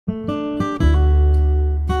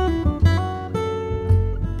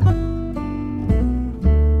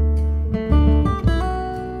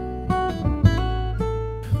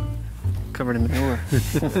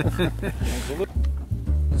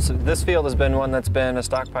So this field has been one that's been a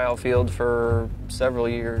stockpile field for several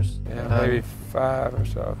years. Yeah, maybe 5 or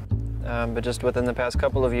so. But just within the past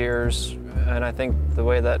couple of years, and I think the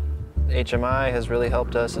way that HMI has really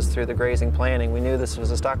helped us is through the grazing planning. We knew this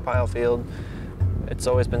was a stockpile field. It's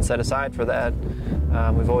always been set aside for that.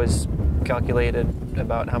 We've always calculated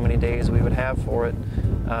about how many days we would have for it.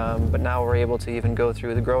 But now we're able to even go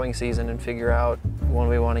through the growing season and figure out when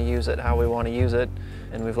we want to use it, how we want to use it,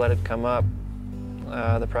 and we've let it come up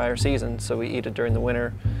the prior season, so we eat it during the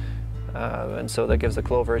winter, and so that gives the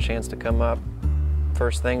clover a chance to come up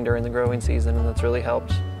first thing during the growing season, and that's really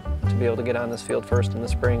helped to be able to get on this field first in the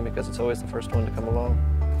spring because it's always the first one to come along.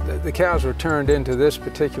 The cows were turned into this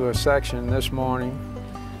particular section this morning.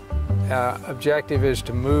 Objective is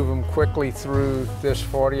to move them quickly through this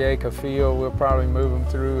 40-acre field. We'll probably move them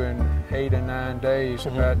through in 8 or 9 days,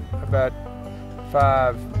 about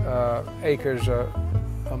 5 acres a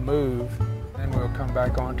move. Then we'll come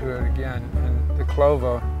back onto it again. And the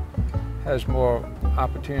clover has more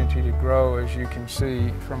opportunity to grow, as you can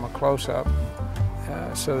see from a close-up,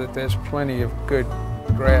 so that there's plenty of good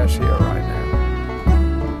grass here right now.